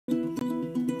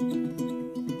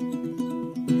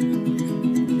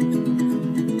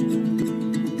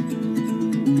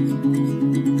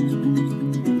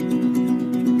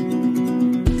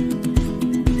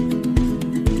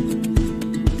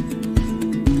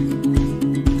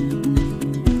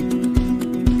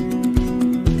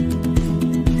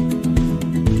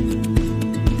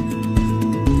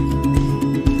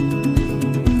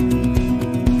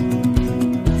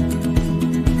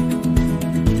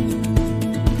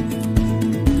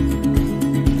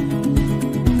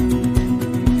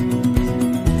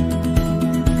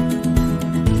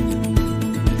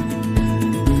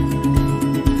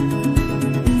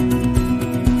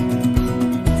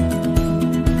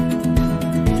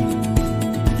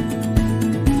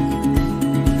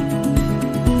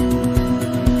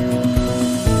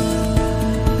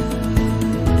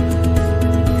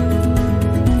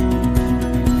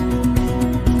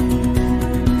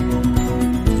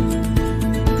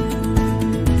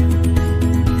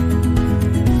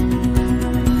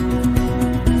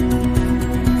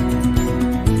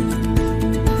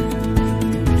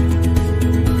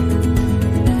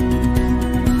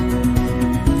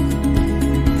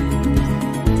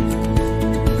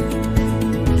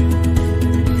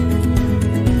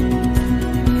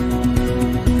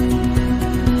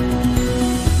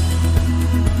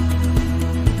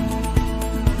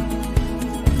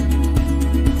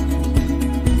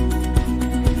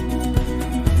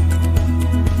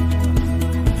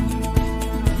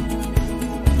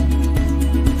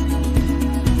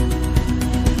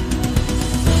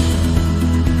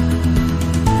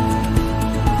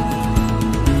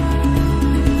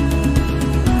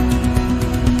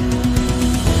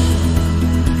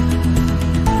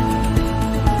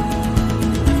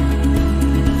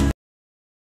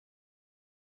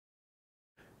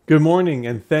Good morning,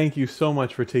 and thank you so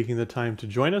much for taking the time to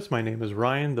join us. My name is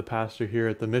Ryan, the pastor here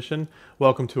at the Mission.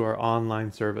 Welcome to our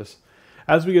online service.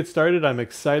 As we get started, I'm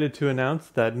excited to announce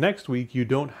that next week you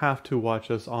don't have to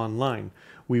watch us online.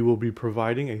 We will be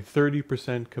providing a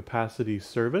 30% capacity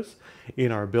service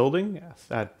in our building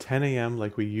at 10 a.m.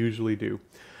 like we usually do.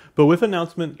 But with an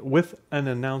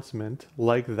announcement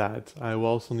like that, I will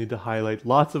also need to highlight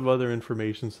lots of other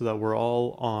information so that we're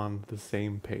all on the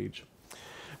same page.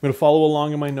 I'm going to follow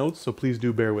along in my notes, so please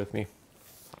do bear with me.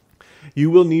 You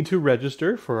will need to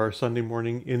register for our Sunday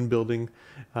morning in-building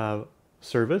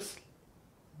service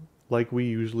like we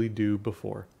usually do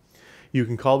before. You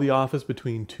can call the office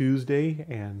between Tuesday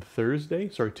and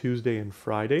Friday.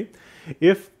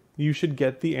 If you should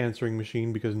get the answering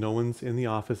machine because no one's in the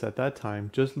office at that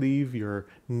time, just leave your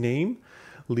name,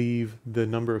 leave the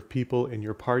number of people in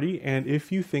your party, and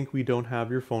if you think we don't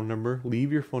have your phone number,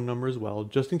 leave your phone number as well,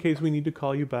 just in case we need to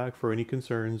call you back for any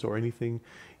concerns or anything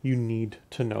you need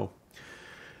to know.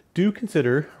 Do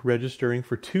consider registering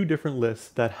for two different lists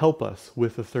that help us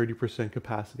with the 30%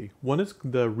 capacity. One is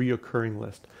the reoccurring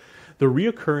list. The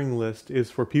reoccurring list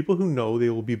is for people who know they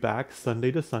will be back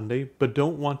Sunday to Sunday, but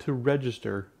don't want to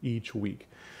register each week.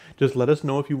 Just let us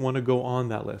know if you want to go on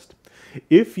that list.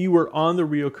 If you were on the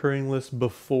reoccurring list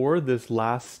before this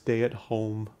last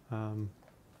stay-at-home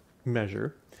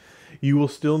measure, you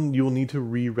will need to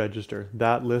re-register.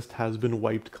 That list has been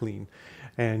wiped clean,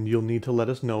 and you'll need to let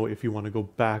us know if you want to go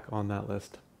back on that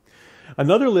list.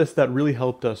 Another list that really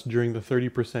helped us during the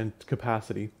 30%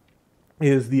 capacity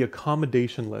is the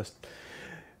accommodation list.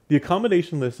 The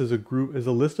accommodation list is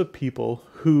a list of people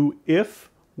who, if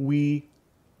we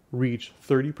reach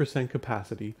 30%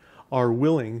 capacity, are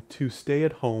willing to stay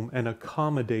at home and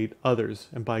accommodate others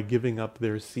and by giving up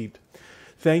their seat.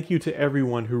 Thank you to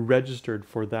everyone who registered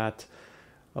for that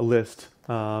list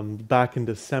back in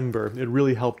December. It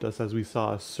really helped us as we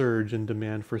saw a surge in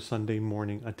demand for Sunday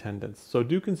morning attendance. So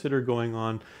do consider going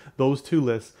on those two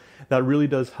lists. That really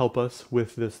does help us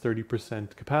with this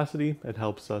 30% capacity. It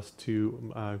helps us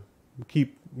to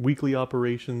keep weekly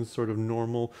operations sort of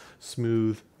normal,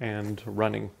 smooth, and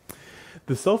running.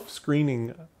 The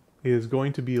self-screening is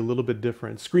going to be a little bit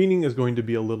different. Screening is going to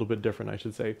be a little bit different, I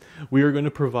should say. We are going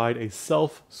to provide a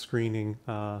self-screening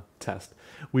test.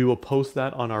 We will post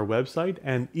that on our website,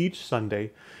 and each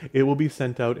Sunday it will be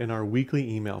sent out in our weekly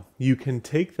email. You can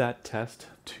take that test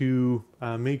to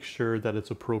make sure that it's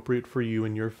appropriate for you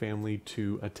and your family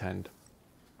to attend.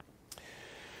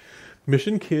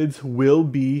 Mission Kids will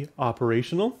be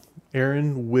operational.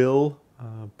 Aaron will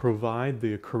provide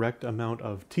the correct amount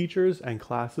of teachers and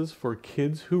classes for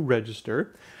kids who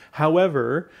register.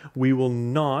 However, we will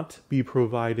not be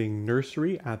providing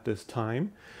nursery at this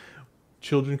time.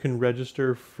 Children can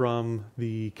register from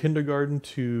the kindergarten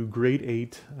to grade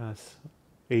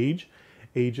 8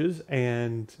 ages,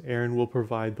 and Aaron will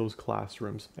provide those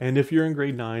classrooms. And if you're in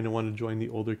grade 9 and want to join the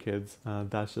older kids,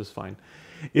 that's just fine.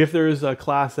 If there is a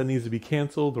class that needs to be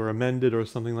canceled or amended or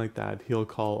something like that, he'll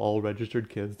call all registered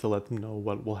kids to let them know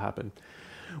what will happen.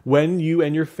 When you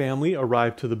and your family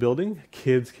arrive to the building,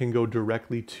 kids can go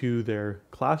directly to their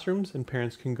classrooms and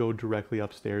parents can go directly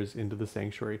upstairs into the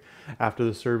sanctuary. After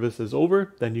the service is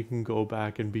over, then you can go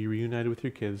back and be reunited with your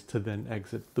kids to then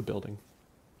exit the building.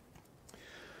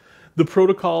 The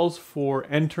protocols for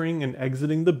entering and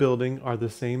exiting the building are the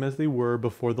same as they were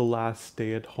before the last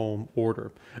stay-at-home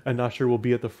order. An usher will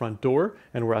be at the front door,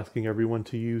 and we're asking everyone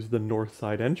to use the north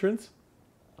side entrance.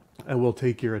 And we'll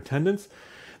take your attendance.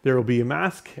 There will be a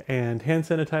mask and hand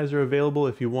sanitizer available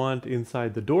if you want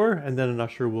inside the door, and then an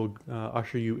usher will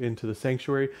usher you into the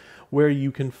sanctuary where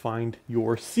you can find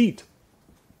your seat.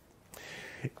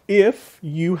 If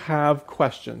you have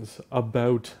questions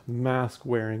about mask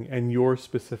wearing and your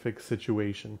specific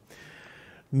situation,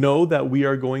 know that we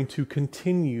are going to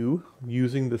continue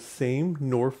using the same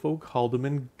Norfolk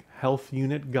Haldeman Health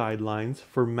Unit guidelines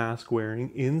for mask wearing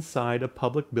inside a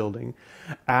public building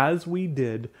as we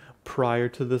did prior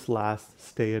to this last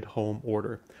stay-at-home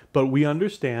order. But we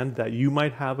understand that you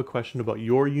might have a question about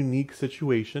your unique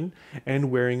situation and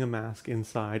wearing a mask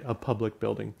inside a public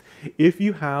building. If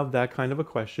you have that kind of a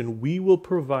question, we will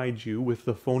provide you with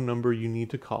the phone number you need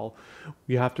to call.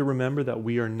 You have to remember that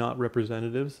we are not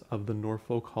representatives of the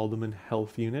Norfolk Haldeman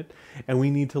Health Unit, and we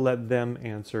need to let them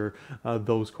answer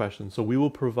those questions. So we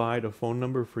will provide a phone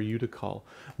number for you to call.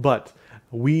 But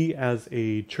we as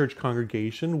a church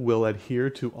congregation will adhere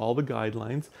to all the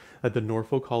guidelines that the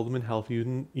Norfolk Haldeman Health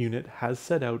Unit has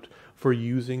set out for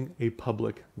using a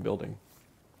public building.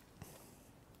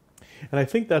 And I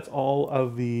think that's all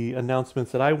of the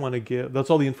announcements that I want to give. That's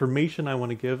all the information I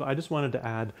want to give. I just wanted to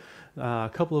add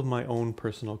a couple of my own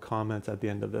personal comments at the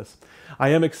end of this. I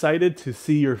am excited to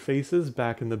see your faces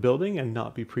back in the building and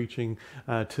not be preaching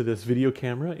to this video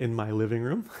camera in my living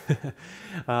room.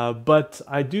 But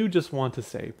I do just want to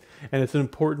say, and it's an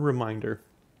important reminder,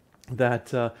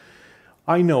 that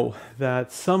I know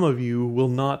that some of you will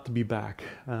not be back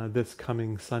this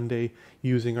coming Sunday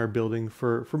using our building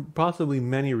for possibly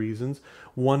many reasons.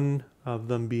 One of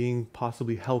them being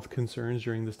possibly health concerns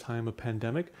during this time of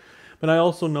pandemic. But I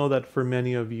also know that for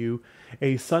many of you,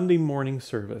 a Sunday morning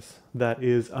service that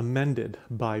is amended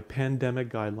by pandemic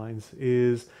guidelines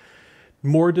is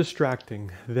more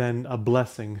distracting than a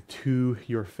blessing to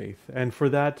your faith. And for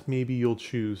that, maybe you'll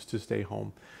choose to stay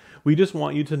home. We just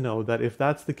want you to know that if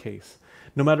that's the case,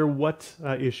 no matter what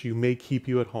issue may keep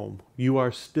you at home, you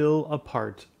are still a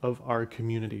part of our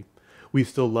community. We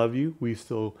still love you. We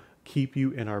still keep you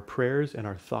in our prayers and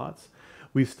our thoughts.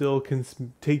 We still can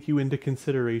take you into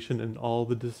consideration in all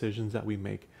the decisions that we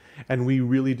make. And we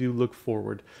really do look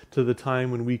forward to the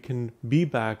time when we can be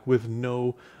back with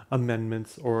no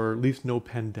amendments, or at least no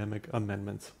pandemic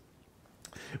amendments.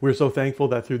 We're so thankful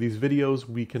that through these videos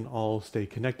we can all stay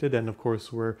connected, and of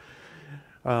course we're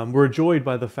joyed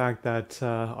by the fact that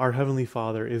our Heavenly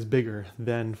Father is bigger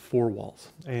than four walls,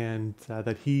 and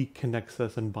that He connects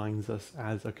us and binds us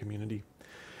as a community.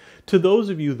 To those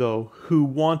of you, though, who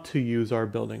want to use our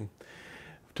building,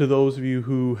 to those of you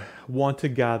who want to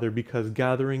gather, because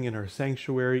gathering in our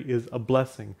sanctuary is a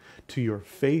blessing to your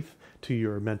faith, to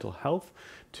your mental health,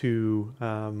 to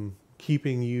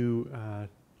keeping you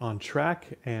on track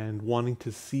and wanting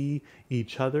to see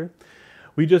each other,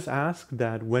 we just ask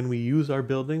that when we use our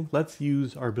building, let's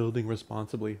use our building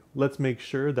responsibly. Let's make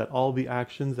sure that all the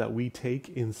actions that we take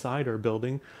inside our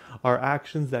building are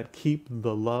actions that keep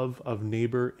the love of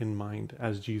neighbor in mind,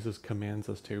 as Jesus commands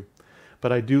us to.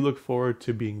 But I do look forward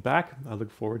to being back. I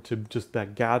look forward to just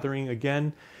that gathering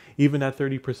again. Even at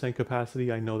 30%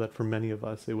 capacity, I know that for many of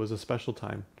us, it was a special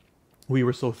time. We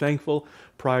were so thankful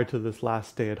prior to this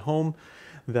last stay at home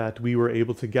that we were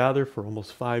able to gather for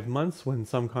almost 5 months, when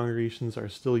some congregations are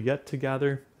still yet to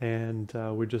gather, and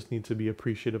we just need to be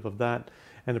appreciative of that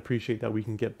and appreciate that we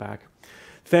can get back.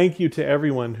 Thank you to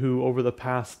everyone who over the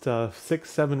past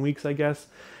 6-7 weeks, I guess,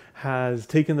 has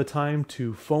taken the time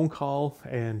to phone call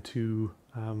and to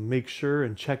make sure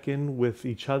and check in with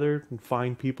each other and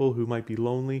find people who might be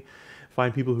lonely,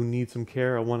 find people who need some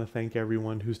care. I want to thank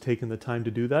everyone who's taken the time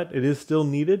to do that. It is still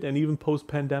needed, and even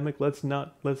post-pandemic, let's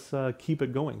keep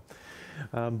it going.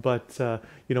 But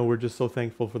we're just so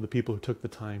thankful for the people who took the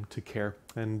time to care.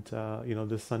 And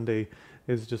this Sunday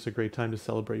is just a great time to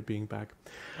celebrate being back.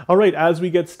 All right, as we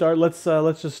get started, let's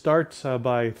just start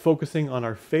by focusing on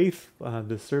our faith.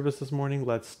 This service this morning,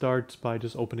 let's start by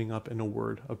just opening up in a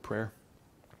word of prayer.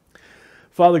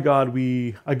 Father God,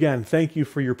 we again thank you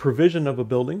for your provision of a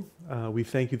building. We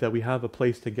thank you that we have a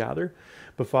place to gather.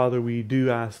 But Father, we do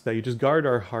ask that you just guard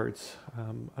our hearts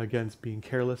against being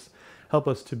careless. Help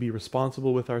us to be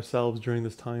responsible with ourselves during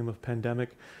this time of pandemic.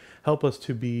 Help us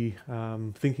to be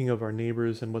thinking of our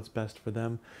neighbors and what's best for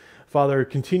them. Father,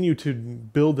 continue to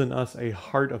build in us a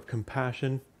heart of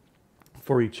compassion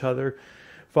for each other.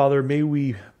 Father, may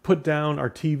we put down our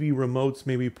TV remotes,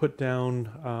 may we put down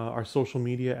our social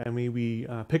media, and may we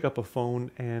pick up a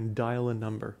phone and dial a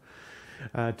number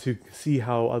to see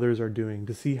how others are doing,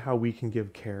 to see how we can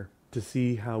give care, to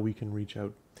see how we can reach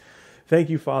out. Thank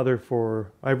you, Father,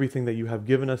 for everything that you have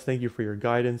given us. Thank you for your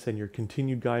guidance and your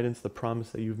continued guidance, the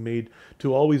promise that you've made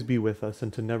to always be with us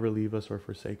and to never leave us or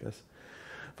forsake us.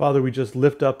 Father, we just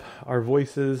lift up our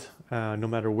voices, no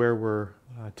matter where we're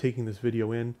taking this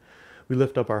video in. We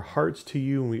lift up our hearts to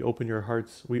you, and we open our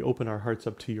hearts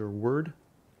up to your word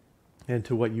and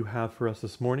to what you have for us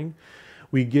this morning.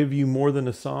 We give you more than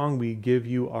a song. We give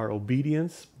you our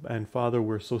obedience. And Father,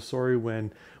 we're so sorry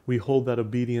when we hold that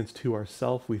obedience to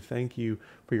ourselves. We thank you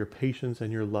for your patience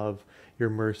and your love, your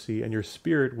mercy, and your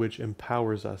spirit, which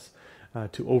empowers us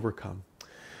to overcome.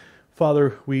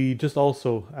 Father, we just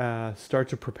also start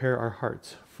to prepare our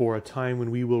hearts for a time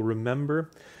when we will remember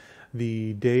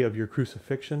the day of your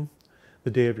crucifixion,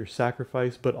 the day of your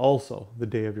sacrifice, but also the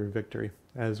day of your victory,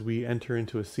 as we enter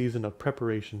into a season of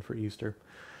preparation for Easter.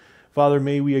 Father,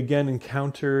 may we again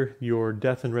encounter your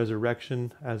death and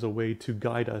resurrection as a way to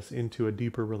guide us into a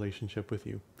deeper relationship with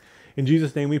you. In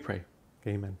Jesus' name we pray.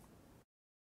 Amen.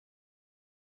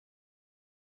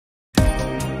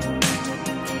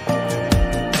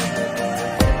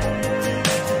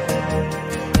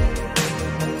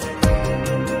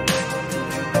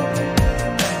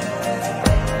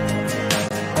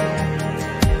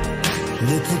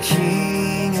 Let the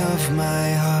King of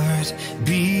my heart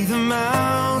be the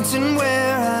mountain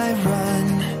where I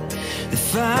run, the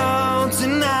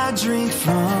fountain I drink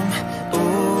from.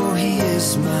 Oh, he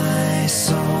is my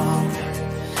song.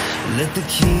 Let the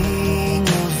King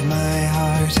of my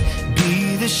heart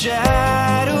be the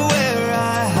shadow where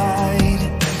I hide,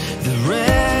 the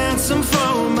ransom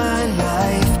for my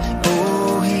life.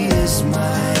 Oh, he is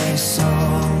my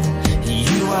song.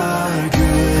 You are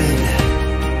good,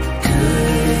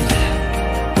 good.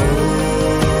 Oh,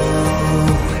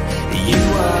 you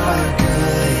are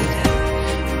good,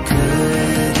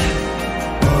 good.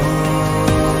 Oh,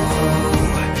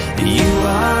 you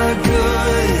are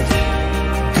good,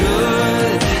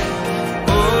 good.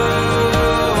 Oh,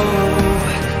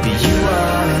 you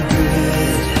are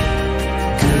good,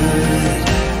 good.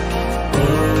 Oh,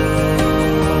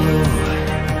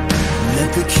 let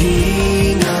the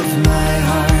King of my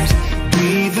heart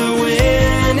be the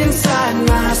wind inside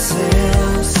my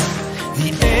sails, the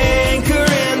anchor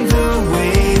in the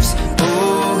waves.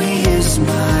 Oh, he is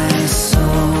my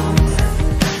song.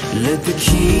 Let the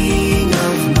King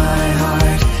of my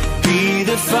heart be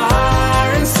the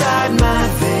fire inside my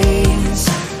veins,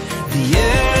 the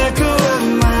echo of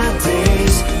my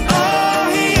days. Oh,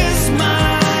 he is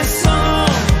my song.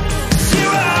 You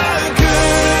are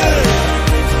good,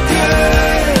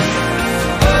 good.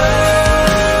 Oh,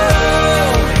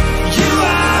 you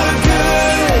are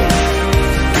good,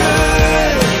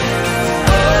 good.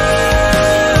 Oh,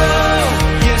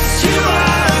 yes, you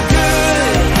are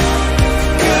good,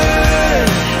 good.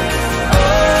 Oh,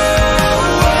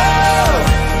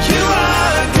 you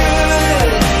are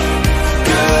good,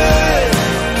 good.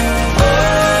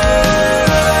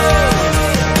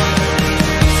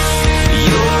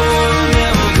 You're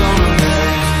never gonna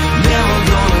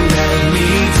let me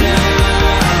down.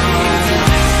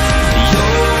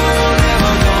 You're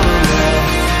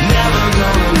never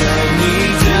gonna let me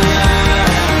down.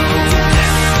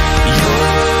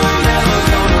 You're never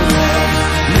gonna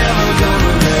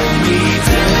let me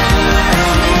down.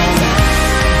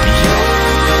 You're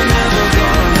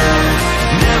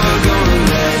never gonna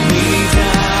let me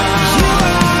down. You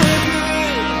are good,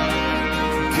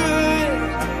 good.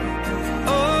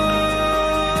 Oh,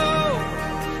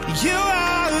 you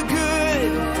are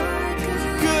good,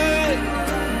 good.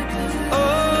 Oh,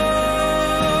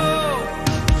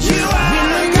 you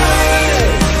are good,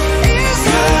 is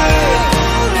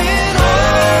holding on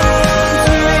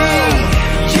to me.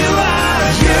 You are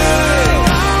good,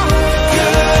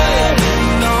 good.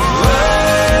 No,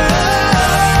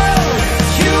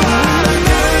 you are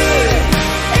good,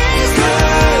 is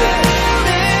holding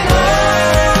on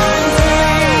to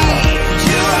me.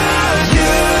 You are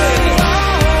good,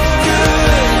 good.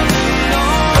 No,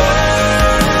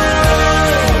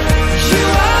 you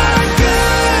are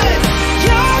good,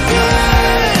 you're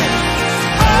good.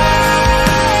 Oh,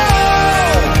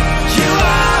 you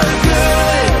are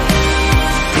good,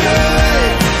 good.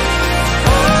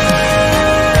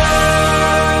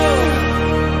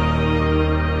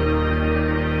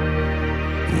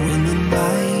 When the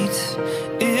night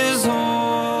is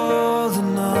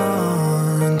holding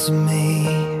on to me,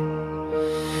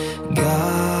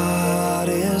 God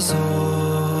is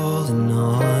holding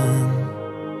on.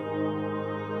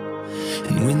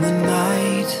 And when the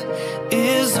night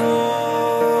is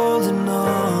holding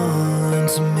on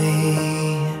to me,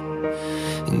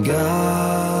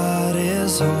 God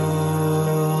is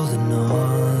holding on.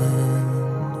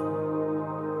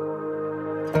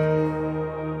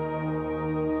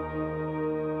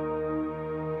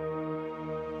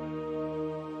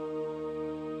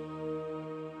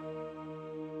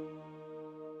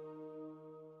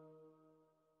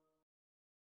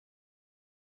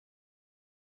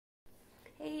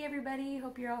 Hey everybody,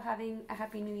 hope you're all having a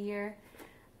happy new year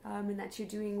and that you're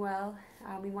doing well.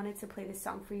 We wanted to play this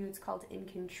song for you. It's called In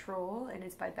Control and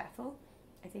it's by Bethel,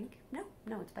 I think. No,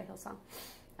 it's by Hillsong.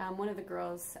 One of the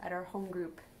girls at our home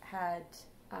group had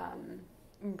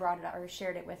brought it out or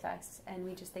shared it with us, and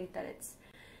we just think that it's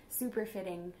super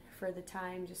fitting for the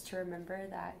time just to remember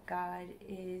that God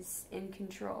is in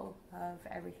control of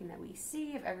everything that we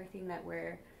see, of everything that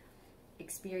we're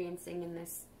experiencing in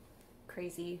this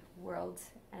crazy world.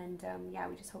 And yeah,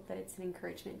 we just hope that it's an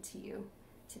encouragement to you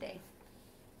today.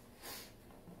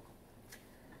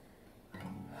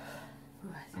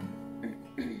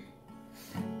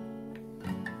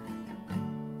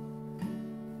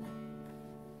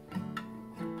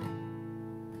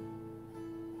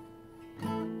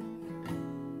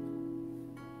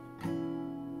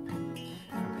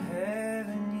 From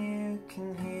heaven you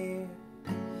can hear,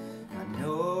 I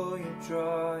know you're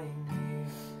drawing near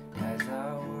as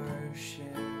I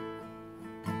worship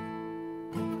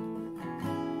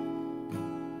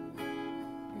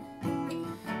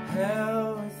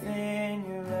held within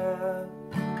your love.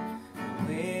 The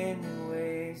wind and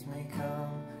waves may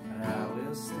come, but I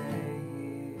will stay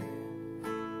here.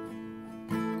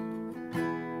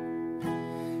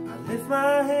 I lift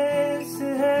my hands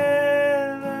to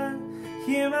heaven,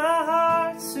 hear my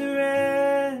heart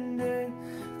surrender.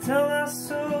 Tell my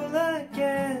soul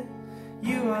again,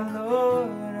 you are Lord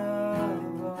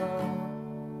of all.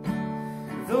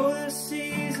 Though the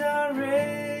seas are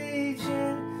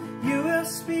raging, you will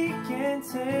speak and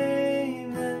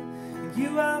tame them. And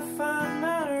you I find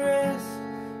my rest,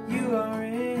 you are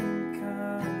in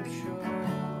control.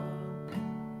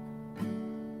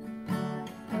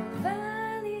 The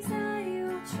valleys I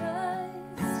will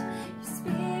trust, your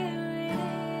spirit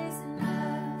is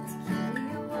enough to keep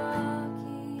me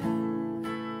walking.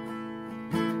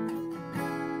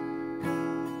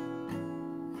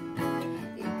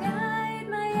 You guide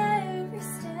my every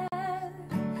step,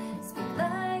 speak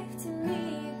life to me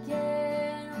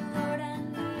again. Oh Lord, I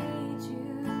need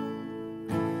you.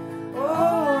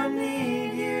 Oh, I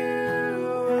need you.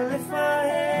 I lift my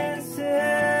hands to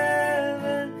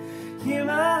heaven, hear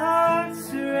my heart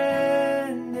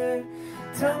surrender.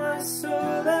 Tell my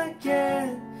soul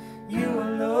again, you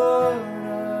are Lord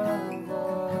of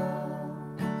all.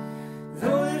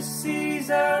 Though the seas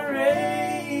are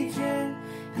raging,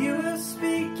 you will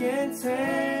speak and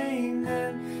tame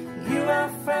them. You I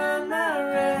found my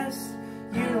rest,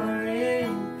 you are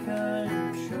in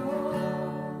control.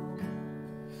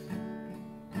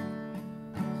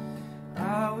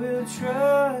 I will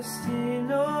trust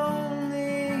in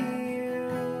only you.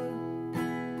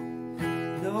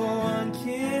 No one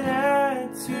can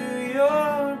add to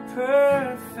your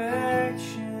perfection.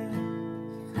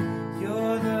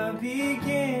 You're the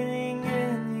beginning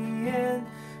and the end,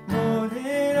 more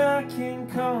than I can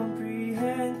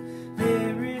comprehend.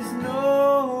 There is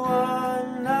no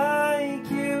one like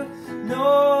you,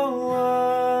 no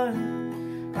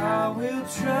one. I will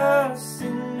trust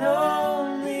in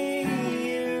only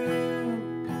you.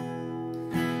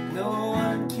 No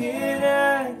one can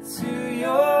add to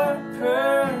your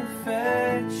perfection.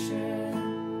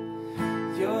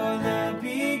 You're the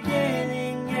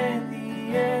beginning and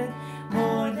the end,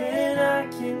 more than I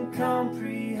can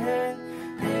comprehend.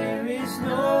 There is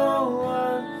no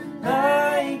one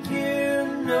like you,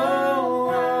 no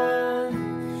one.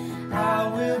 I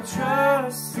will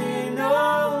trust in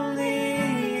only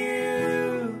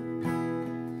you.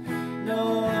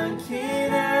 No one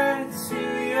can add to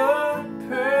your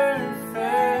perfection.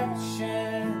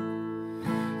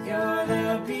 You're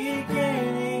the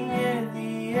beginning and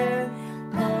the end,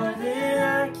 more than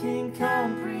I can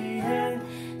comprehend.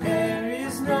 There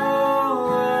is no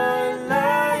one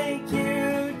like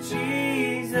you,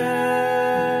 Jesus.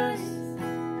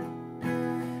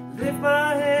 Lift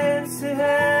my hands to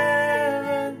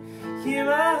heaven, hear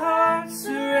my heart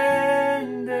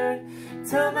surrender.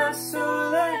 Tell my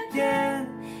soul again,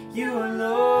 you are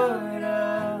Lord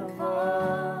of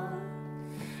all.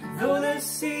 Though the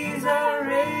seas are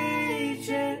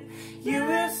raging, you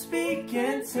will speak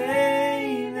and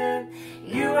tame them.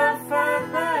 You I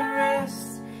find my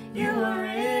rest, you are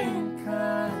in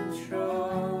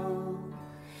control.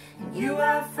 You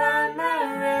I find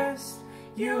my rest,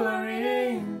 you are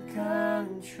in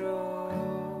control.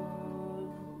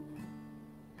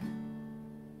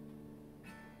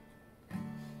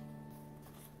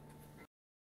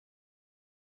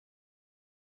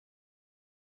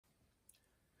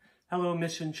 Hello,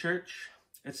 Mission Church.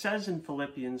 It says in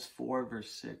Philippians 4,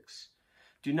 verse 6,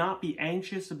 "Do not be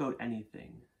anxious about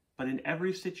anything, but in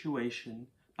every situation,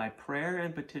 by prayer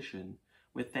and petition,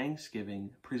 with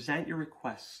thanksgiving, present your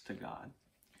requests to God."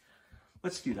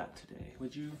 Let's do that today.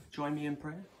 Would you join me in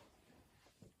prayer?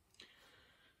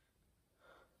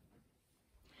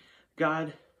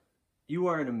 God, you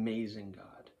are an amazing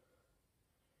God.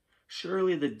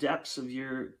 Surely the depths of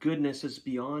your goodness is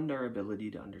beyond our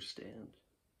ability to understand.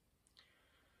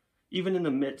 Even in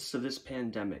the midst of this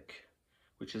pandemic,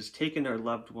 which has taken our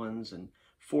loved ones and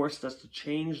forced us to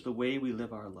change the way we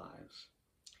live our lives,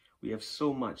 we have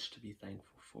so much to be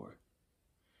thankful for.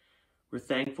 We're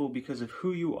thankful because of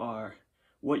who you are,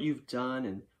 what you've done,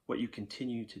 and what you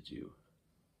continue to do.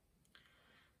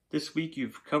 This week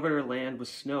you've covered our land with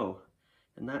snow,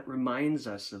 and that reminds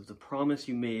us of the promise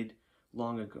you made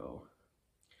long ago,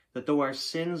 that though our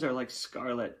sins are like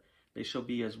scarlet, they shall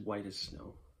be as white as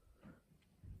snow.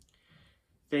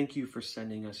 Thank you for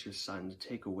sending us your Son to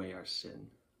take away our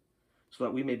sin, so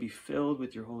that we may be filled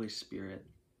with your Holy Spirit.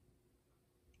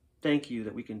 Thank you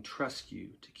that we can trust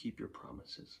you to keep your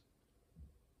promises.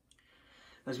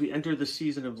 As we enter the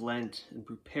season of Lent and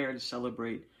prepare to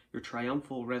celebrate your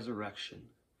triumphal resurrection,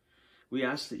 We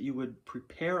ask that you would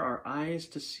prepare our eyes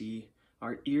to see,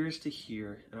 our ears to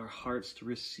hear, and our hearts to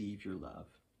receive your love.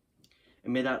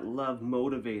 And may that love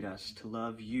motivate us to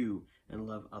love you and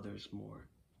love others more.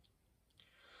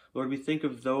 Lord, we think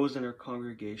of those in our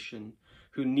congregation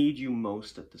who need you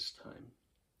most at this time.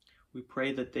 We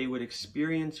pray that they would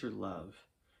experience your love,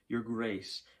 your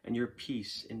grace, and your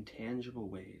peace in tangible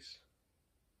ways.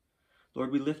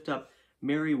 Lord, we lift up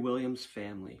Mary Williams'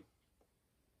 family.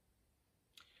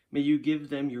 May you give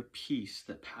them your peace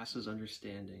that passes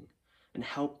understanding and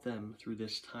help them through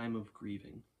this time of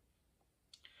grieving.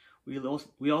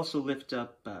 We also lift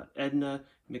up Edna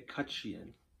McCutcheon.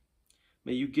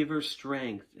 May you give her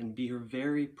strength and be her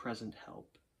very present help.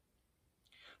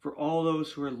 For all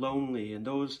those who are lonely and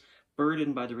those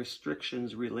burdened by the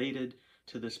restrictions related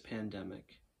to this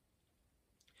pandemic,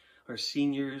 our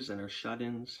seniors and our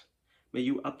shut-ins, may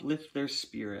you uplift their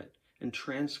spirit and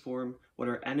transform what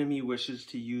our enemy wishes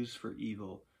to use for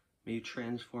evil. May you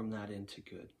transform that into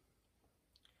good.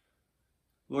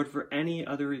 Lord, for any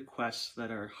other requests that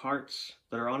are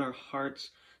on our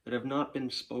hearts that have not been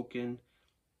spoken,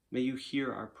 may you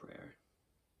hear our prayer.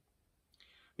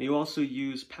 May you also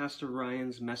use Pastor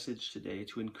Ryan's message today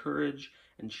to encourage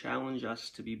and challenge us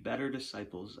to be better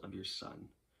disciples of your Son,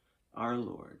 our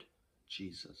Lord,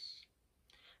 Jesus.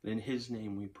 And in his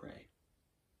name we pray.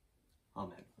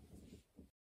 Amen.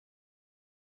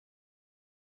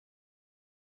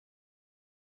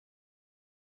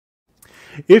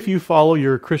 If you follow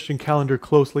your Christian calendar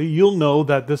closely, you'll know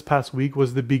that this past week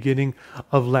was the beginning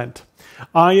of Lent.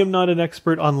 I am not an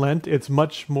expert on Lent. It's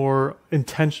much more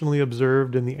intentionally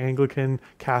observed in the Anglican,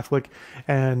 Catholic,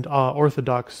 and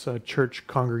Orthodox church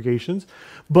congregations.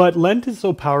 But Lent is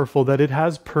so powerful that it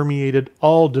has permeated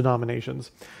all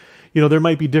denominations. You know, there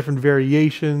might be different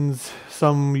variations.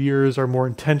 Some years are more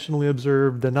intentionally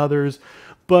observed than others.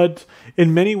 But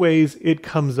in many ways, it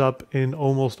comes up in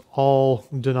almost all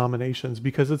denominations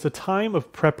because it's a time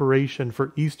of preparation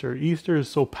for Easter. Easter is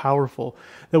so powerful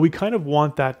that we kind of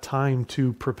want that time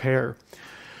to prepare.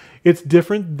 It's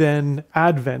different than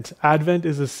Advent. Advent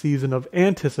is a season of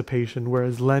anticipation,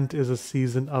 whereas Lent is a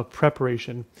season of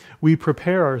preparation. We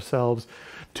prepare ourselves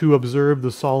to observe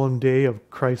the solemn day of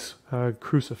Christ's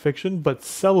crucifixion, but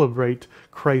celebrate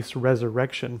Christ's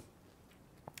resurrection.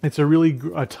 It's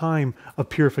a time of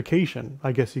purification,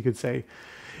 I guess you could say.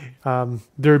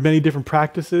 There are many different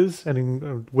practices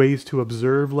and ways to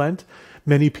observe Lent.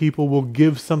 Many people will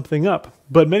give something up,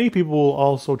 but many people will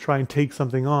also try and take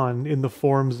something on in the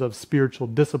forms of spiritual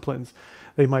disciplines.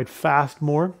 They might fast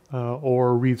more,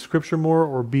 or read scripture more,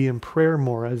 or be in prayer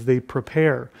more as they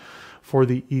prepare for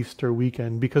the Easter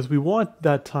weekend, because we want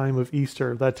that time of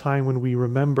Easter, that time when we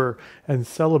remember and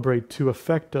celebrate, to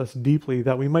affect us deeply,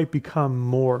 that we might become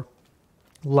more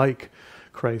like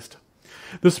Christ.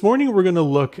 This morning we're going to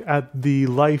look at the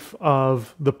life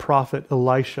of the prophet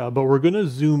Elisha, but we're going to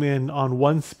zoom in on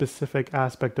one specific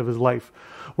aspect of his life.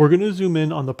 We're going to zoom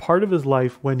in on the part of his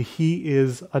life when he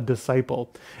is a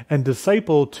disciple, and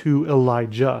disciple to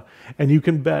Elijah. And you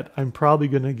can bet I'm probably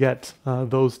going to get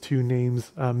those two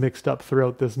names mixed up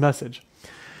throughout this message.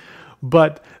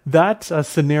 But that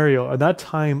scenario, that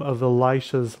time of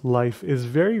Elisha's life, is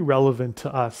very relevant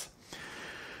to us.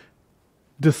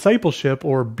 Discipleship,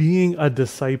 or being a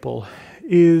disciple,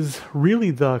 is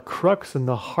really the crux and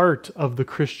the heart of the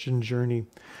Christian journey.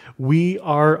 We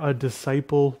are a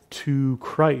disciple to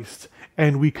Christ,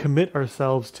 and we commit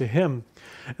ourselves to him.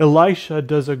 Elisha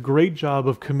does a great job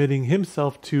of committing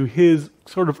himself to his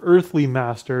sort of earthly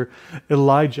master,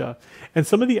 Elijah. And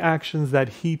some of the actions that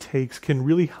he takes can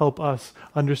really help us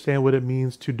understand what it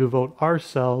means to devote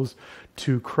ourselves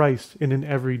to Christ in an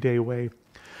everyday way.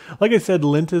 Like I said,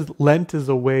 Lent is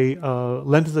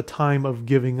a time of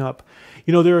giving up.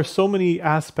 You know, there are so many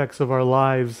aspects of our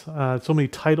lives, so many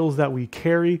titles that we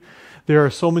carry. There are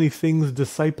so many things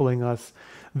discipling us,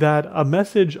 that a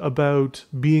message about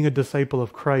being a disciple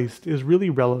of Christ is really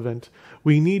relevant.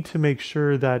 We need to make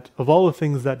sure that of all the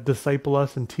things that disciple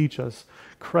us and teach us,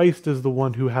 Christ is the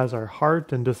one who has our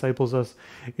heart and disciples us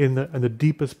in the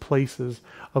deepest places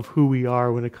of who we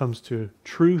are when it comes to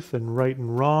truth and right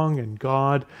and wrong and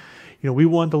God. You know, we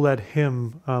want to let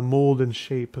him mold and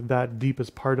shape that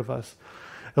deepest part of us.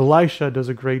 Elisha does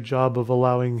a great job of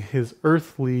allowing his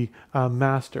earthly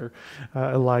master,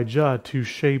 Elijah, to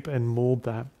shape and mold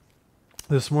that.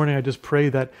 This morning, I just pray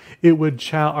that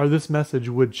this message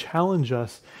would challenge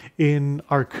us in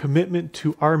our commitment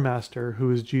to our Master, who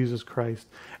is Jesus Christ,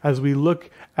 as we look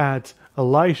at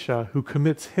Elisha, who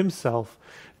commits himself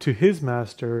to his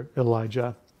master,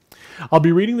 Elijah. I'll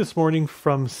be reading this morning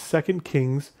from 2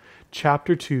 Kings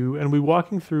chapter 2, and we'll be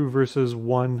walking through verses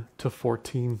 1 to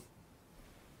 14.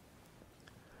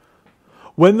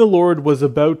 When the Lord was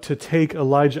about to take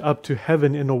Elijah up to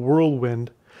heaven in a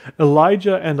whirlwind,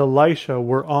 Elijah and Elisha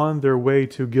were on their way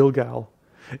to Gilgal.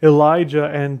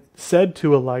 Elijah said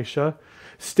to Elisha,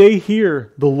 "Stay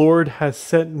here, the Lord has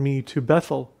sent me to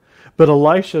Bethel." But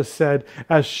Elisha said,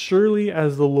 "As surely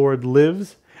as the Lord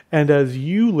lives, and as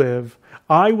you live,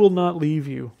 I will not leave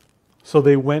you." So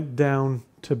they went down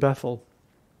to Bethel.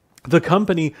 The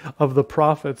company of the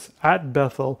prophets at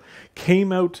Bethel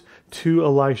came out to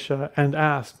Elisha and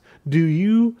asked, "Do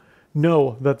you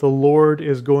know that the Lord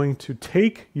is going to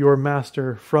take your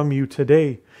master from you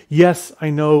today?" "Yes, I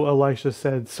know," Elisha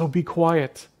said, "so be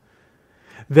quiet."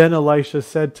 Then Elisha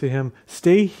said to him,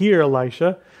 "Stay here,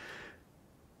 Elisha.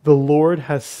 The Lord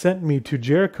has sent me to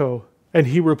Jericho." And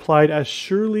he replied, "As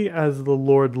surely as the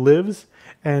Lord lives,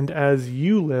 and as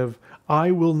you live,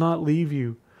 I will not leave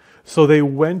you." So they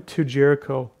went to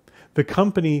Jericho. The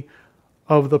company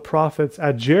of the prophets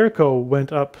at Jericho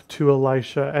went up to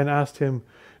Elisha and asked him,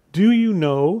 "Do you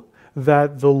know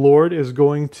that the Lord is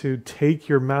going to take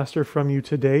your master from you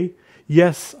today?"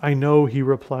 "Yes, I know," he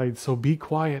replied, "so be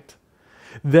quiet."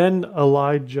 Then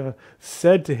Elijah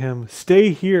said to him,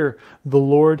 "Stay here, the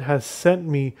Lord has sent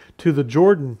me to the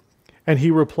Jordan." And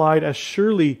he replied, "As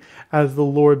surely as the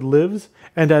Lord lives,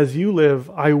 and as you live,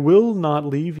 I will not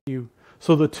leave you."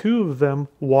 So the two of them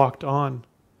walked on.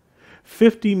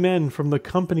 50 men from the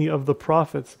company of the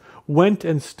prophets went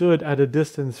and stood at a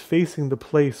distance facing the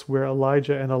place where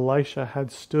Elijah and Elisha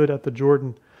had stood at the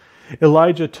Jordan.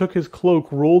 Elijah took his cloak,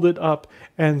 rolled it up,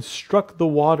 and struck the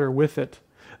water with it.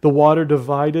 The water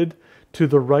divided to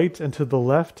the right and to the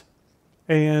left,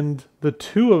 and the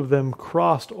two of them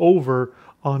crossed over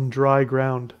on dry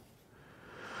ground.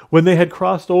 When they had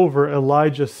crossed over,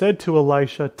 Elijah said to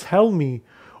Elisha, "Tell me,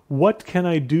 what can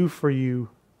I do for you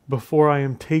before I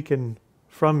am taken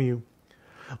from you?"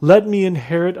 "Let me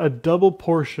inherit a double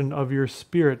portion of your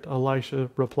spirit," Elisha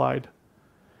replied.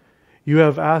 "You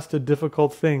have asked a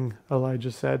difficult thing,"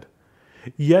 Elijah said.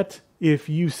 "Yet if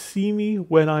you see me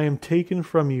when I am taken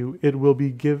from you, it will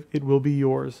be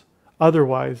yours.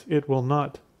 Otherwise it will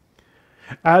not."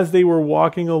 As they were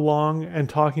walking along and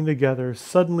talking together,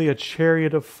 suddenly a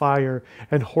chariot of fire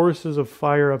and horses of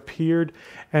fire appeared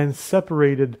and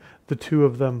separated the two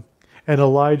of them, and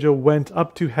Elijah went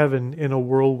up to heaven in a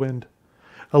whirlwind.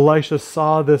 Elisha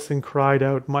saw this and cried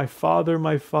out, my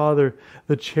father,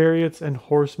 the chariots and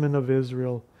horsemen of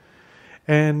Israel."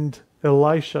 And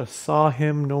Elisha saw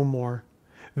him no more.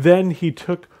 Then he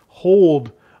took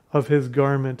hold of his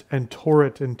garment and tore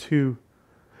it in two.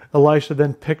 Elisha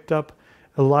then picked up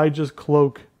Elijah's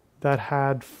cloak that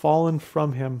had fallen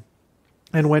from him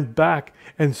and went back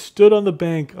and stood on the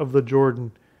bank of the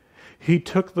Jordan. He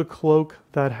took the cloak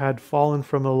that had fallen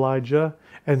from Elijah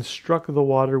and struck the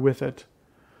water with it.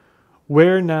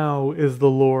 "Where now is the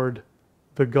Lord,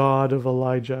 the God of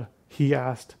Elijah?" he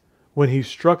asked. When he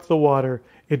struck the water,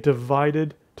 it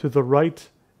divided to the right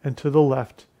and to the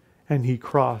left, and he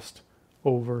crossed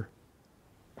over.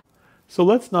 So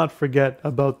let's not forget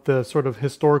about the sort of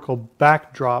historical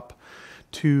backdrop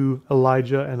to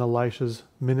Elijah and Elisha's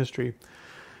ministry.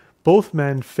 Both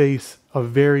men face a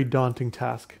very daunting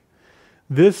task.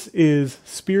 This is,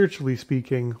 spiritually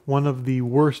speaking, one of the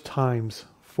worst times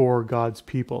for God's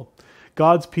people.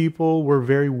 God's people were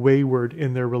very wayward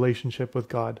in their relationship with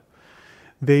God.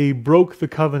 They broke the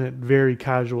covenant very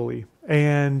casually,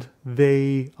 and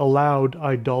they allowed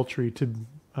idolatry to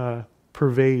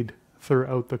pervade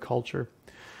throughout the culture.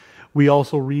 We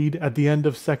also read at the end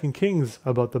of 2 Kings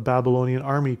about the Babylonian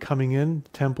army coming in, the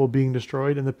temple being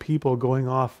destroyed, and the people going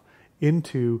off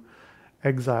into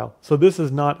exile. So this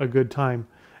is not a good time.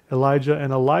 Elijah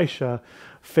and Elisha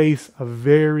face a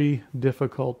very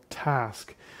difficult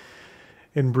task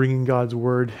in bringing God's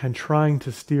word and trying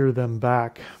to steer them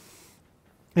back.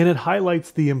 And it highlights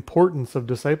the importance of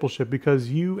discipleship, because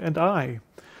you and I,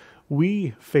 we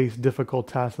face difficult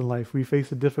tasks in life. We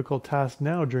face a difficult task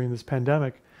now during this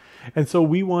pandemic. And so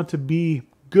we want to be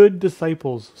good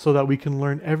disciples so that we can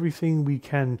learn everything we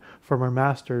can from our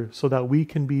master, so that we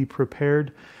can be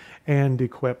prepared and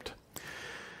equipped.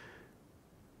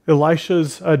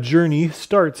 Elisha's journey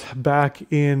starts back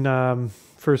in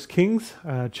 1 Kings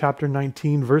chapter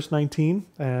 19, verse 19,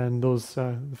 and those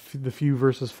the few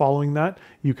verses following that,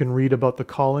 you can read about the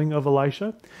calling of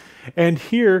Elisha. And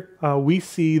here we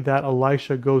see that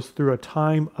Elisha goes through a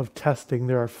time of testing.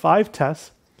 There are 5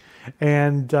 tests,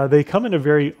 and they come in a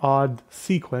very odd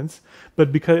sequence,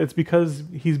 but because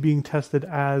he's being tested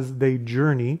as they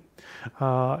journey,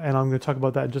 and I'm going to talk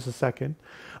about that in just a second.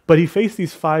 But he faced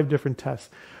these 5 different tests.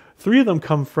 3 of them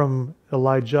come from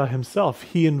Elijah himself.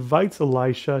 He invites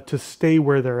Elisha to stay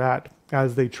where they're at.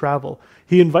 as they travel.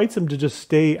 He invites him to just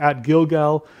stay at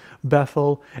Gilgal,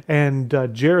 Bethel, and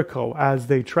Jericho as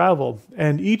they travel.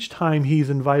 And each time he's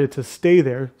invited to stay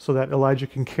there so that Elijah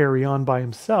can carry on by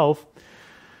himself,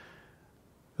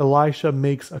 Elisha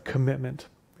makes a commitment.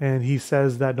 And he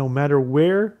says that no matter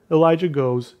where Elijah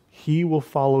goes, he will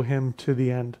follow him to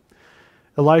the end.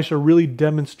 Elisha really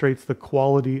demonstrates the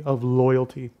quality of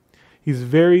loyalty. He's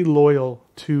very loyal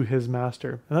to his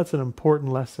master, and that's an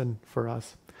important lesson for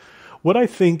us. What I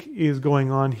think is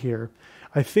going on here,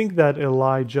 I think that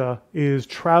Elijah is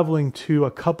traveling to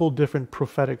a couple different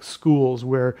prophetic schools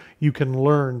where you can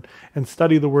learn and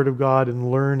study the Word of God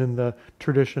and learn in the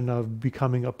tradition of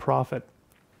becoming a prophet.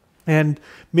 And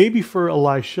maybe for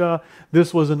Elisha,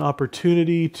 this was an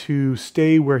opportunity to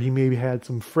stay where he maybe had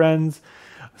some friends,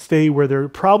 stay where there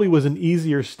probably was an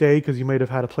easier stay because you might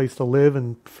have had a place to live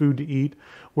and food to eat.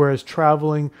 Whereas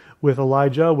traveling with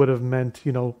Elijah would have meant,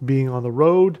 being on the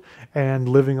road and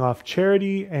living off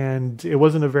charity. And it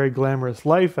wasn't a very glamorous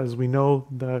life. As we know,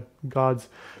 God's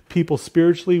people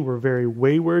spiritually were very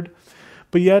wayward.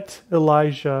 But yet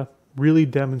Elijah really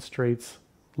demonstrates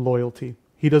loyalty.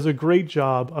 He does a great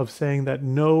job of saying that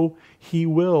no, he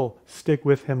will stick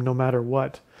with him no matter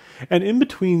what. And in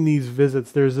between these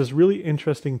visits, there's this really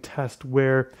interesting test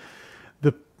where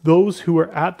those who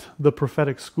are at the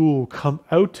prophetic school come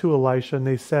out to Elisha and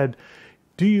they said,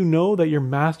 "Do you know that your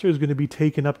master is going to be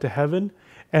taken up to heaven?"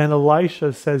 And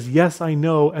Elisha says, "Yes, I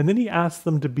know." And then he asks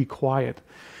them to be quiet.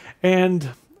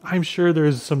 And I'm sure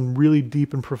there's some really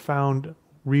deep and profound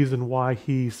reason why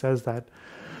he says that.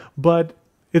 But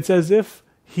it's as if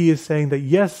he is saying that,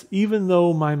 yes, even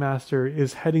though my master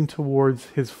is heading towards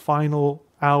his final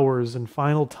hours and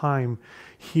final time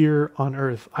here on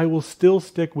earth, I will still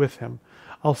stick with him.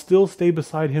 I'll still stay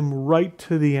beside him right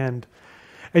to the end.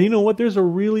 And you know what? There's a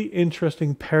really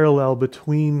interesting parallel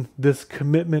between this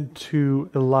commitment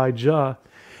to Elijah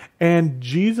and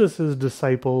Jesus'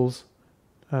 disciples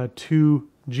to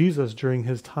Jesus during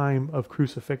his time of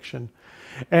crucifixion.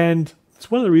 And it's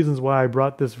one of the reasons why I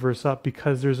brought this verse up,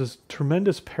 because there's this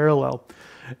tremendous parallel.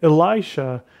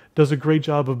 Elisha does a great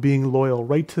job of being loyal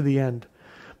right to the end.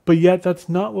 But yet that's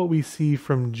not what we see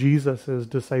from Jesus'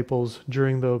 disciples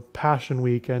during the Passion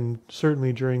Week and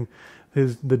certainly during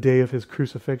the day of his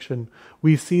crucifixion.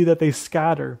 We see that they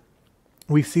scatter.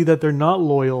 We see that they're not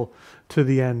loyal to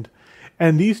the end.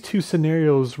 And these two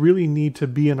scenarios really need to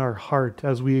be in our heart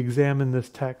as we examine this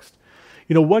text.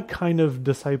 What kind of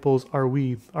disciples are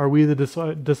we? Are we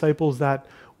the disciples that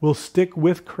will stick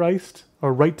with Christ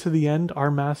or right to the end, our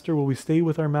master? Will we stay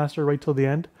with our master right till the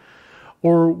end?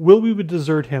 Or will we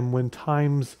desert him when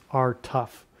times are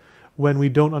tough, when we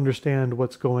don't understand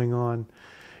what's going on?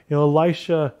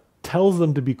 Elisha tells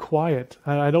them to be quiet.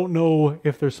 I don't know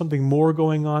if there's something more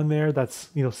going on there that's,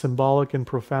 symbolic and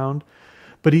profound,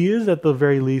 but he is at the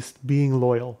very least being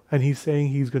loyal. And he's saying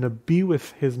he's going to be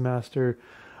with his master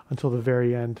until the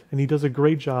very end. And he does a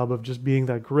great job of just being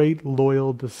that great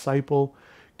loyal disciple,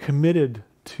 committed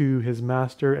to his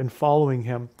master and following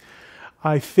him.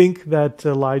 I think that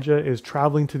Elijah is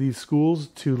traveling to these schools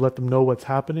to let them know what's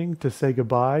happening, to say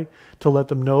goodbye, to let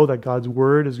them know that God's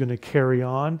word is going to carry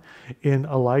on in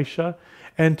Elisha,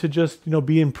 and to just,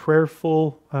 be in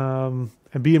prayerful and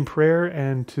be in prayer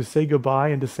and to say goodbye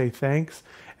and to say thanks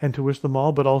and to wish them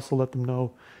all, but also let them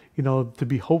know, to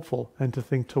be hopeful and to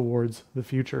think towards the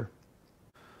future.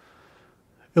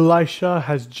 Elisha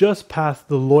has just passed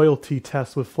the loyalty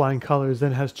test with flying colors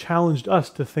and has challenged us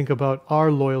to think about our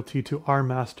loyalty to our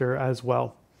master as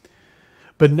well.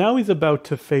 But now he's about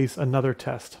to face another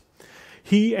test.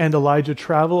 He and Elijah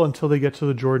travel until they get to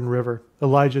the Jordan River.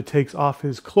 Elijah takes off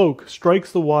his cloak,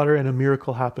 strikes the water, and a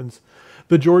miracle happens.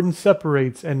 The Jordan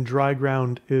separates and dry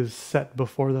ground is set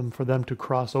before them for them to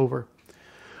cross over.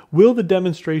 Will the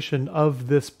demonstration of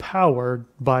this power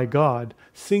by God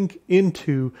sink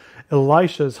into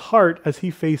Elisha's heart as he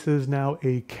faces now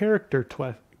a character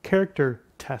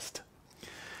test?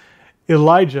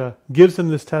 Elijah gives him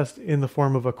this test in the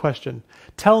form of a question.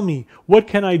 "Tell me, what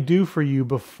can I do for you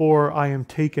before I am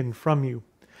taken from you?"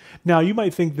 Now, you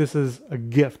might think this is a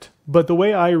gift, but the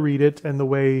way I read it and the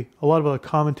way a lot of other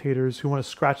commentators who want to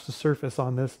scratch the surface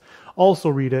on this also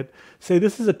read it, say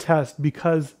this is a test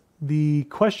because the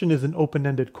question is an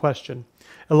open-ended question.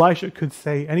 Elisha could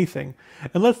say anything.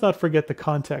 And let's not forget the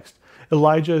context.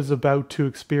 Elijah is about to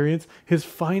experience his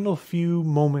final few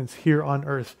moments here on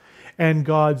earth, and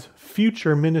God's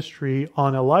future ministry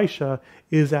on Elisha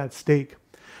is at stake.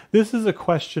 This is a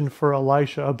question for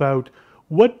Elisha about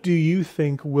what do you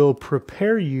think will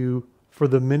prepare you for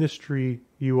the ministry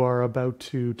you are about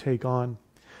to take on.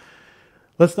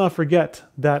 Let's not forget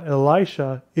that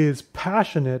Elisha is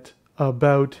passionate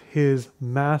about his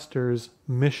master's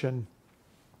mission.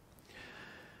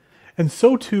 And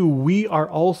so too, we are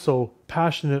also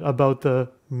passionate about the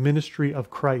ministry of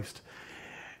Christ.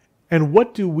 And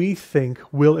what do we think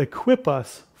will equip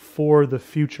us for the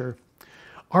future?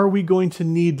 Are we going to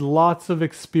need lots of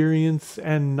experience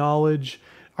and knowledge?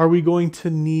 Are we going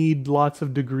to need lots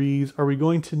of degrees? Are we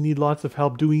going to need lots of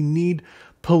help? Do we need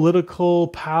political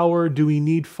power? Do we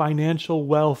need financial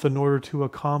wealth in order to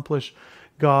accomplish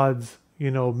God's,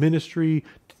 ministry?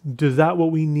 Is that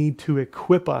what we need to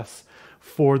equip us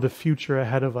for the future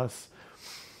ahead of us?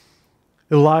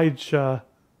 Elijah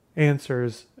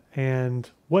answers, and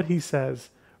what he says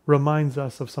reminds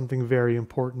us of something very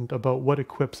important about what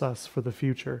equips us for the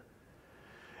future.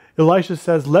 Elisha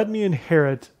says, "Let me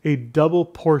inherit a double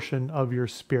portion of your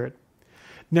spirit."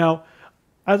 Now,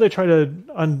 as I try to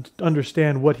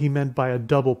understand what he meant by a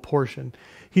double portion,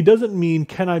 he doesn't mean,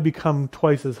 can I become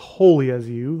twice as holy as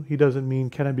you? He doesn't mean,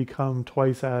 can I become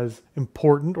twice as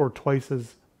important or twice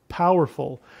as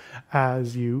powerful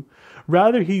as you?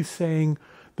 Rather, he's saying,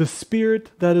 the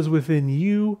spirit that is within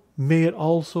you, may it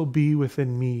also be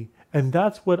within me. And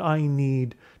that's what I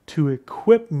need to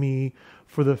equip me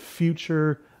for the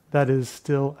future that is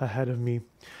still ahead of me.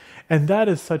 And that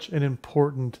is such an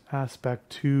important aspect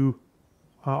to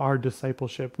our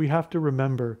discipleship. We have to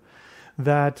remember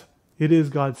that it is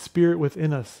God's Spirit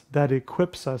within us that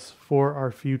equips us for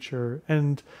our future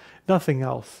and nothing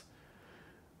else.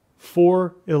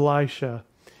 For Elisha,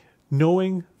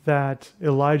 knowing that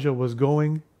Elijah was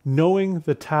going, knowing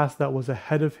the task that was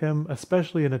ahead of him,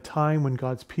 especially in a time when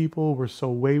God's people were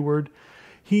so wayward,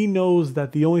 he knows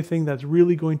that the only thing that's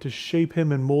really going to shape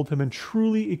him and mold him and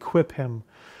truly equip him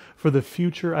for the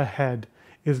future ahead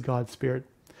is God's Spirit.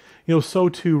 So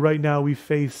too, right now we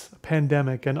face a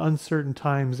pandemic and uncertain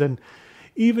times, and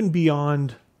even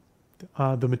beyond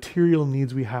the material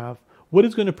needs we have, what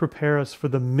is going to prepare us for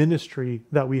the ministry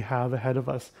that we have ahead of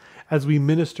us as we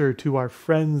minister to our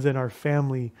friends and our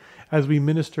family, as we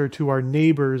minister to our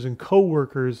neighbors and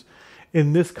co-workers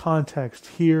in this context,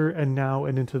 here and now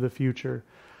and into the future?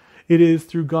 It is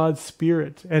through God's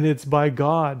Spirit, and it's by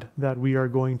God that we are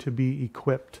going to be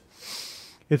equipped.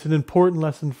 It's an important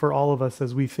lesson for all of us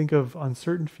as we think of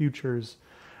uncertain futures.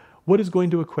 What is going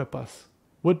to equip us?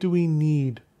 What do we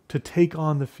need to take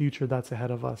on the future that's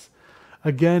ahead of us?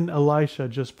 Again, Elisha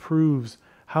just proves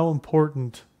how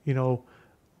important,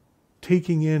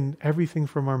 taking in everything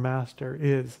from our master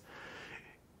is.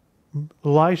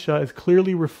 Elisha is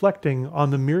clearly reflecting on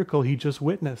the miracle he just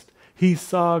witnessed. He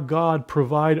saw God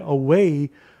provide a way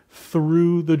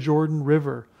through the Jordan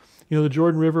River. The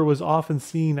Jordan River was often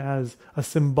seen as a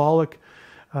symbolic,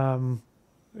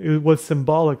 it was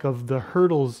symbolic of the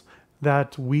hurdles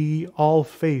that we all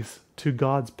face to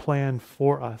God's plan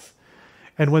for us.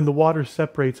 And when the water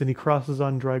separates and he crosses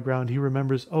on dry ground, he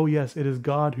remembers, oh yes, it is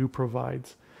God who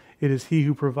provides. It is he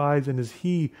who provides, and is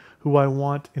he who I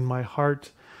want in my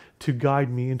heart to guide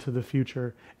me into the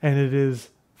future. And it is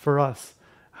for us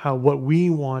what we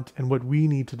want and what we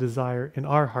need to desire in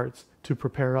our hearts to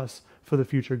prepare us for the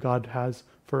future God has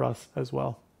for us as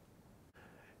well.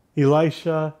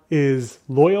 Elisha is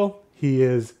loyal, he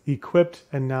is equipped,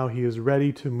 and now he is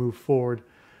ready to move forward,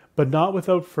 but not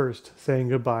without first saying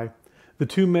goodbye. The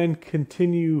two men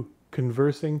continue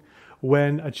conversing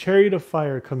when a chariot of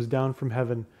fire comes down from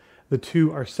heaven. The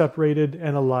two are separated,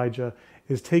 and Elijah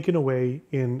is taken away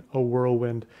in a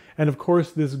whirlwind. And of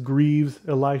course, this grieves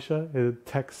Elisha. The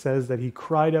text says that he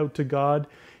cried out to God.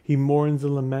 He mourns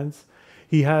and laments.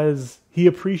 He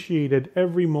appreciated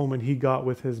every moment he got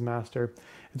with his master.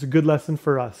 It's a good lesson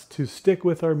for us to stick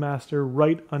with our master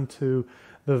right unto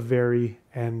the very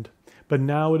end. But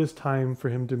now it is time for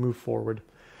him to move forward.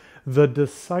 The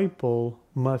disciple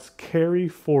must carry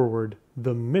forward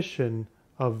the mission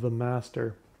of the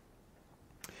master.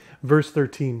 Verse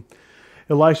 13.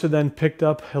 Elisha then picked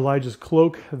up Elijah's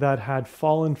cloak that had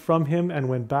fallen from him and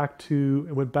went back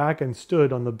and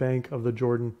stood on the bank of the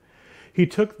Jordan. He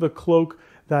took the cloak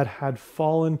that had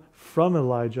fallen from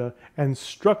Elijah and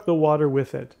struck the water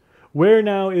with it. "Where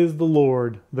now is the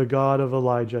Lord, the God of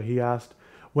Elijah?" he asked.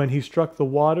 When he struck the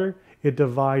water, it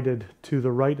divided to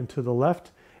the right and to the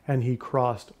left, and he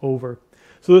crossed over.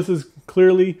 So this is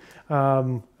clearly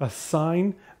a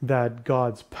sign that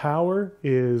God's power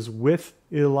is with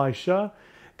Elisha.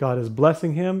 God is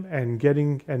blessing him and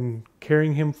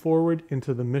carrying him forward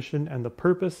into the mission and the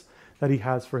purpose that he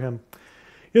has for him.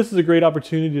 This is a great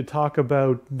opportunity to talk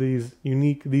about these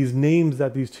names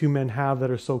that these two men have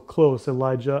that are so close,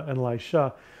 Elijah and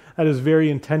Elisha. That is very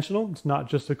intentional. It's not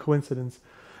just a coincidence.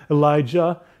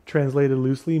 Elijah, translated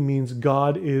loosely, means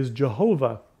God is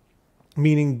Jehovah.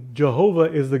 meaning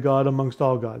Jehovah is the God amongst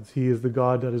all gods. He is the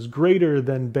God that is greater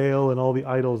than Baal and all the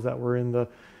idols that were in the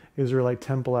Israelite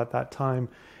temple at that time.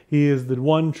 He is the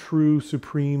one true,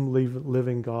 supreme,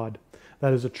 living God.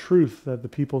 That is a truth that the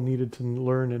people needed to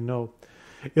learn and know.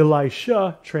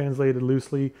 Elisha, translated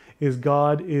loosely, is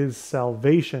God is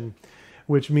salvation,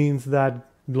 which means that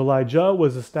Elijah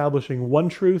was establishing one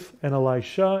truth and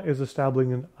Elisha is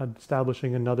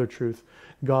establishing another truth.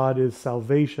 God is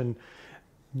salvation.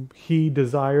 He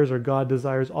desires, or God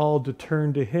desires all to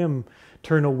turn to him,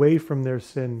 turn away from their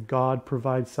sin. God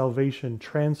provides salvation,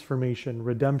 transformation,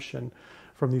 redemption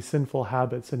from these sinful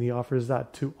habits, and he offers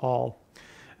that to all.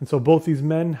 And so both these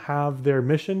men have their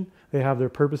mission, they have their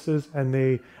purposes, and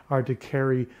they are to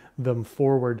carry them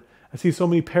forward. I see so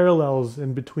many parallels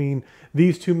in between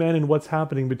these two men and what's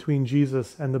happening between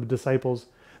Jesus and the disciples.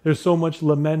 There's so much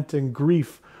lament and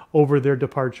grief over their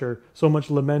departure, so much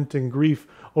lament and grief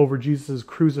over Jesus'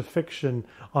 crucifixion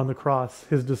on the cross.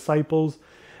 His disciples,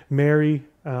 Mary,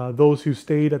 those who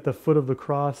stayed at the foot of the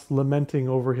cross, lamenting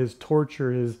over his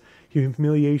torture, his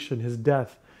humiliation, his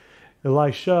death.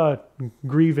 Elisha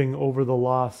grieving over the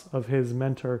loss of his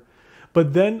mentor.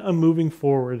 But then moving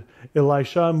forward,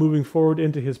 Elisha moving forward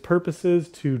into his purposes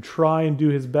to try and do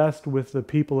his best with the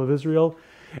people of Israel,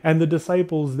 and the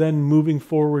disciples then moving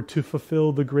forward to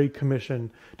fulfill the Great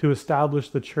Commission, to establish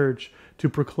the church, to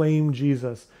proclaim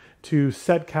Jesus, to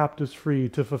set captives free,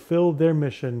 to fulfill their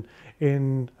mission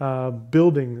in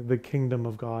building the kingdom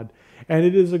of God. And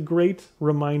it is a great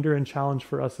reminder and challenge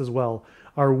for us as well.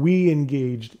 Are we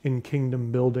engaged in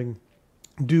kingdom building?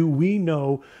 Do we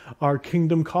know our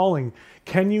kingdom calling?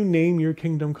 Can you name your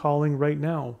kingdom calling right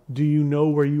now? Do you know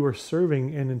where you are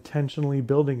serving and intentionally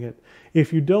building it?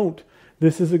 If you don't,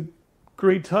 this is a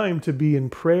great time to be in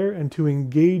prayer and to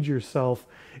engage yourself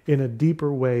in a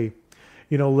deeper way.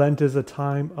 You know, Lent is a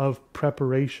time of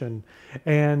preparation,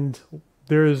 and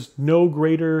there is no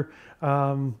greater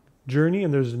journey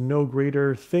and there's no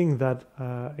greater thing that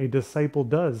a disciple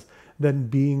does than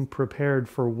being prepared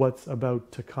for what's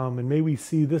about to come. And may we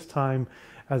see this time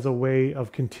as a way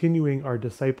of continuing our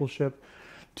discipleship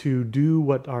to do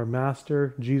what our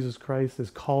Master, Jesus Christ,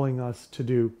 is calling us to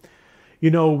do.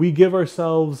 You know, we give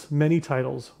ourselves many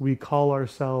titles, we call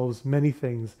ourselves many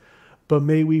things, but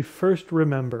may we first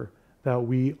remember that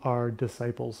we are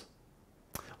disciples.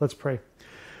 Let's pray.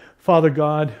 Father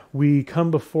God, we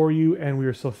come before you and we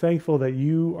are so thankful that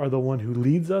you are the one who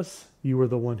leads us, you are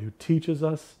the one who teaches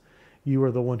us, you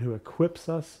are the one who equips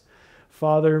us.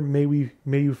 Father, may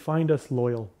you find us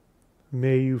loyal.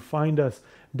 May you find us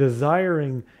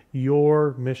desiring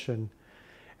your mission.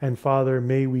 And Father,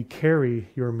 may we carry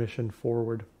your mission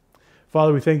forward.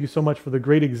 Father, we thank you so much for the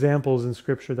great examples in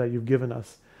Scripture that you've given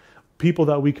us. People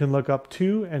that we can look up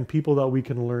to and people that we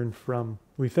can learn from.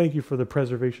 We thank you for the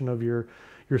preservation of your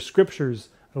Scriptures.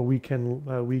 We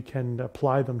can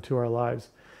apply them to our lives.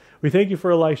 We thank you for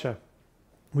Elisha.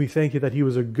 We thank you that he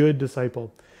was a good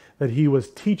disciple, that he was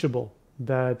teachable,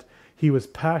 that he was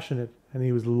passionate, and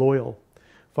he was loyal.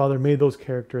 Father, may those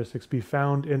characteristics be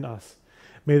found in us.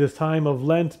 May this time of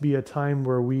Lent be a time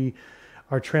where we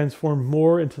are transformed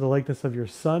more into the likeness of your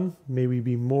Son. May we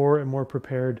be more and more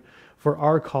prepared for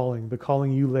our calling, the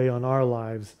calling you lay on our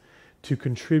lives to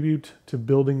contribute to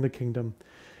building the kingdom.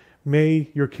 May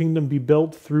your kingdom be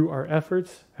built through our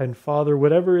efforts. And Father,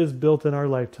 whatever is built in our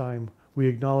lifetime, we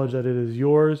acknowledge that it is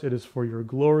yours, it is for your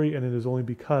glory, and it is only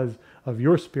because of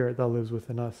your Spirit that lives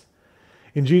within us.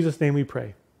 In Jesus' name we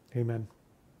pray. Amen.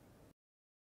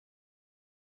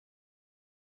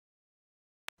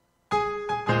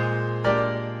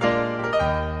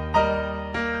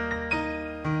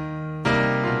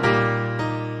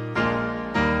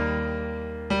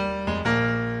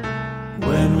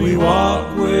 When we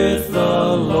walk with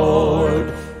the Lord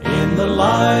in the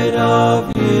light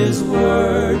of His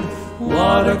Word,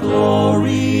 what a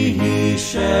glory He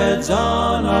sheds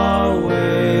on our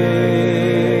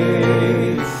way.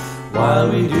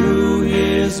 While we do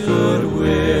His good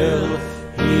will,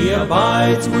 He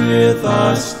abides with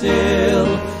us still,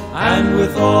 and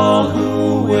with all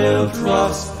who will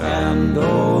trust and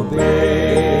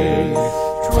obey.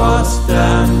 Trust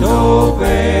and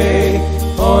obey,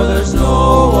 for there's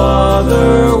no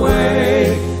other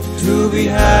way to be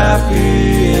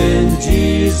happy in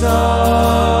Jesus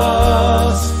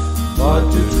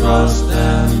but to trust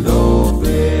and obey.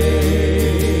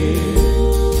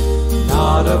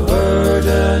 Not a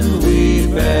burden we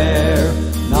bear,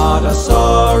 not a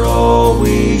sorrow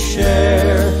we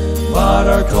share, but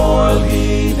our toil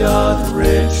He doth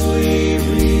richly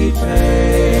repay.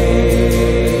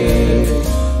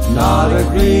 Not a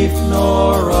grief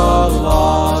nor a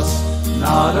loss,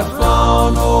 not a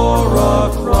frown or a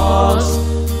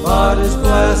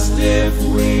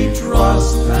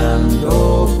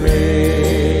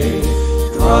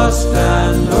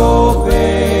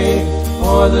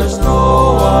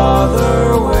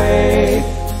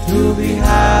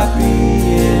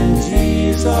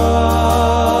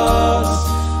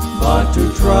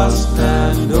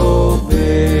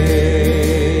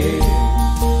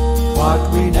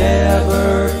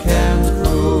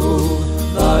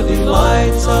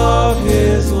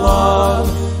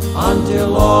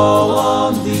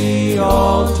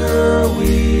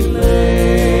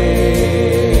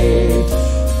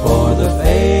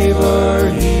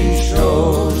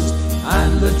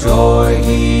the joy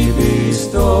he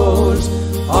bestows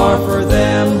are for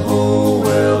them who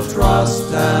will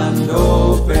trust and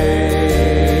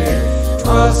obey.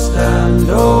 Trust and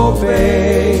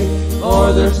obey,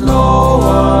 for there's no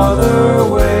other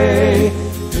way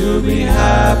to be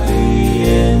happy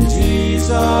in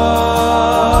Jesus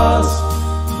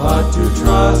but to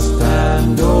trust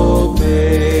and obey.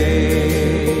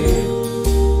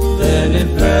 Then in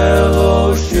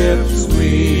fellowship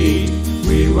sweet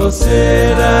we will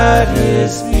sit at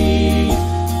his feet,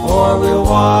 or we'll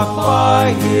walk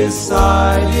by his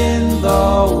side in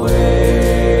the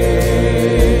way.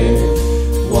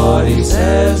 What he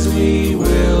says we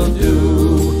will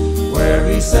do, where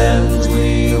he sends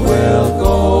we will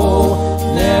go.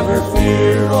 Never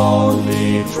fear,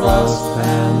 only trust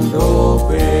and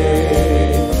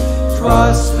obey.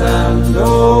 Trust and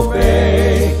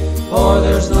obey, for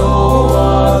there's no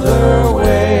other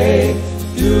way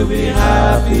to be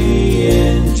happy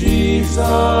in Jesus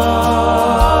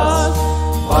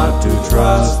but to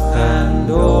trust and